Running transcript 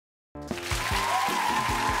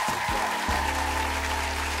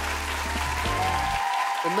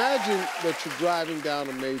Imagine that you're driving down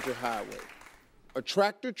a major highway. A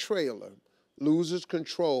tractor trailer loses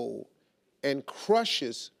control and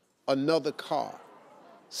crushes another car,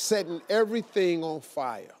 setting everything on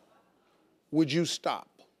fire. Would you stop?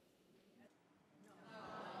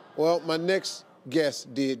 Well, my next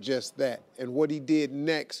guest did just that, and what he did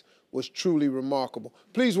next was truly remarkable.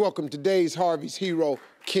 Please welcome today's Harvey's hero,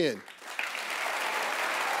 Ken.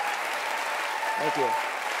 Thank you.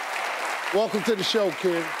 Welcome to the show,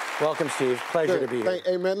 Ken. Welcome, Steve. Pleasure to be here.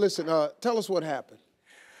 Hey, man, listen, tell us what happened.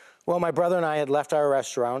 Well, my brother and I had left our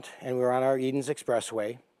restaurant, and we were on our Edens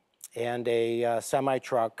Expressway, and a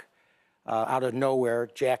semi-truck out of nowhere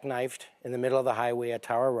jackknifed in the middle of the highway at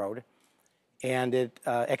Tower Road, and it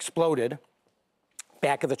exploded.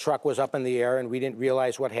 Back of the truck was up in the air, and we didn't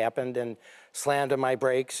realize what happened, and slammed on my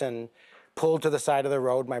brakes and pulled to the side of the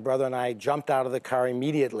road. My brother and I jumped out of the car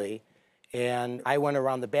immediately, and I went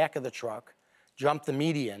around the back of the truck, jumped the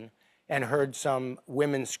median, and heard some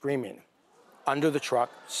women screaming. Under the truck,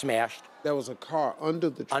 smashed. There was a car under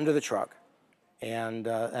the truck? Under the truck. And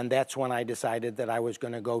that's when I decided that I was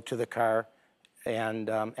going to go to the car and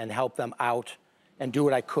help them out and do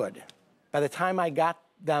what I could. By the time I got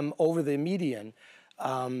them over the median,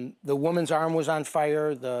 the woman's arm was on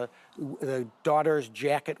fire, the daughter's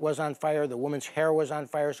jacket was on fire, the woman's hair was on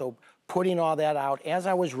fire, so putting all that out, as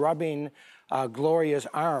I was rubbing Gloria's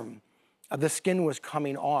arm, the skin was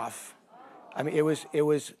coming off. I mean, it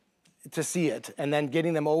was to see it, and then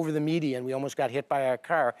getting them over the median, we almost got hit by our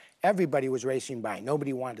car. Everybody was racing by.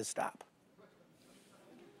 Nobody wanted to stop.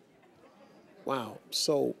 Wow.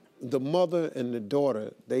 So the mother and the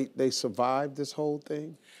daughter, they survived this whole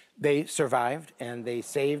thing? They survived, and they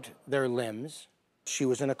saved their limbs. She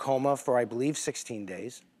was in a coma for, I believe, 16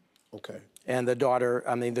 days. Okay. And the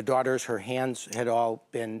daughter's, her hands had all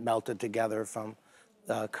been melted together from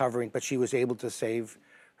covering, but she was able to save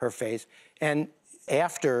her face. And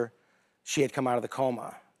after she had come out of the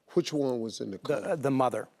coma. Which one was in the coma? The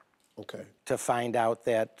mother. Okay. To find out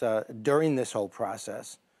that during this whole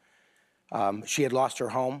process, she had lost her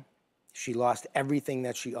home. She lost everything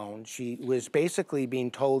that she owned. She was basically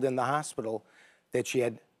being told in the hospital that she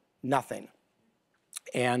had nothing.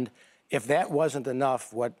 And if that wasn't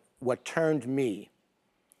enough, what turned me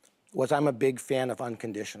was I'm a big fan of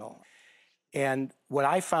unconditional. And what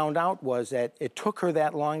I found out was that it took her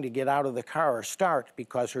that long to get out of the car or start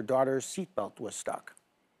because her daughter's seatbelt was stuck.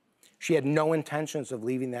 She had no intentions of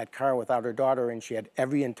leaving that car without her daughter, and she had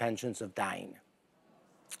every intentions of dying.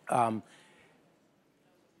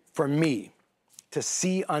 For me, to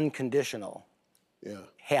see unconditional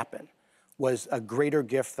happen was a greater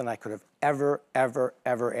gift than I could have ever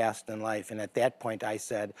asked in life. And at that point, I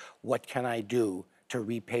said, what can I do to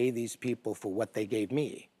repay these people for what they gave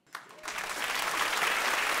me?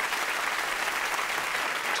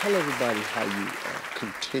 Tell everybody how you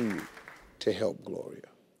continue to help Gloria.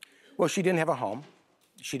 Well, she didn't have a home.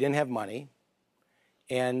 She didn't have money.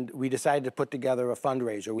 And we decided to put together a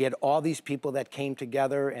fundraiser. We had all these people that came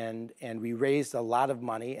together, and we raised a lot of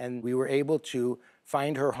money, and we were able to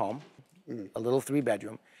find her home, a little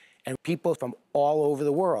 3-bedroom, and people from all over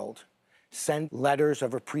the world sent letters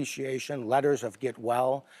of appreciation, letters of get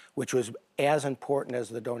well, which was as important as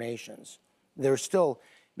the donations. There's still, I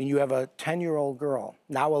mean, you have a 10-year-old girl,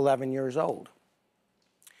 now 11 years old.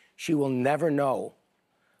 She will never know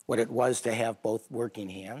what it was to have both working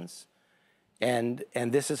hands. And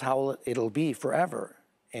this is how it'll be forever.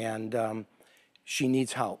 And she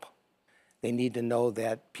needs help. They need to know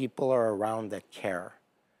that people are around that care.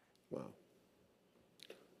 Wow.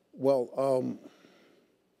 Well,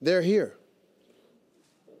 they're here.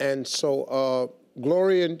 And so,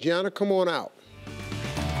 Gloria and Gianna, come on out.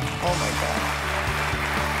 Oh, my God.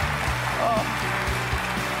 Oh.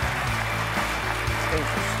 Thank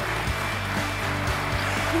you.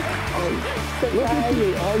 Look at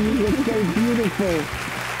you. Oh, you look so beautiful.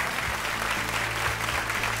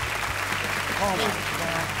 Oh, my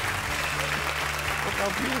God. Look how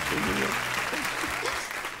beautiful you look.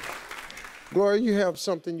 Gloria, you have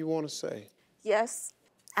something you want to say? Yes.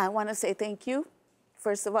 I want to say thank you,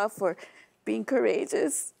 first of all, for being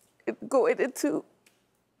courageous, going into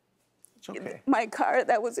my car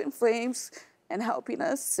that was in flames and helping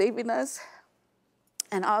us, saving us.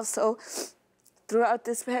 And also, throughout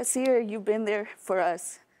this past year, you've been there for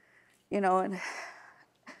us, you know, and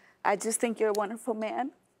I just think you're a wonderful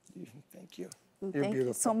man. Thank you. You're beautiful. Thank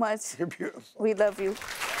you so much. You're beautiful. We love you.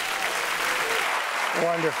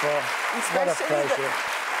 Wonderful. What a pleasure.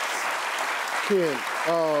 Ken,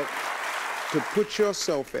 to put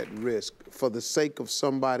yourself at risk for the sake of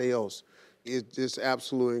somebody else is just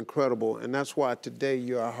absolutely incredible. And that's why today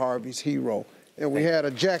you're a Harvey's hero. and we had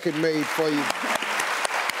a jacket made for you.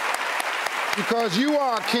 Because you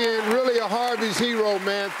are, Ken, really a Harvey's hero,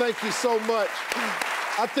 man. Thank you so much.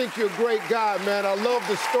 I think you're a great guy, man. I love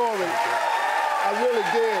the story. I really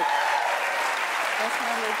did. That's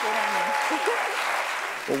my little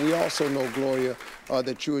But we also know, Gloria,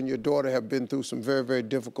 that you and your daughter have been through some very, very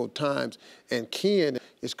difficult times. And Ken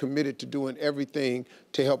is committed to doing everything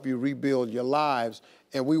to help you rebuild your lives.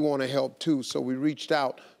 And we want to help, too. So we reached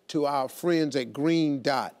out to our friends at Green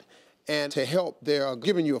Dot. And to help, they're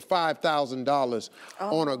giving you a $5,000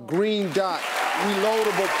 on a Green Dot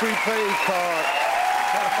reloadable prepaid card.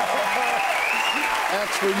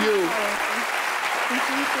 That's for you.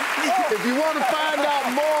 If you want to find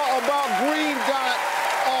out more about Green Dot,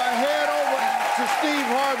 head over to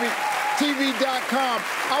SteveHarveyTV.com.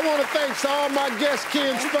 I want to thank all my guests,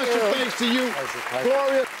 Ken. Special thanks to you.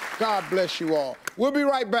 Gloria, God bless you all. We'll be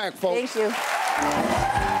right back, folks. Thank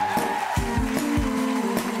you.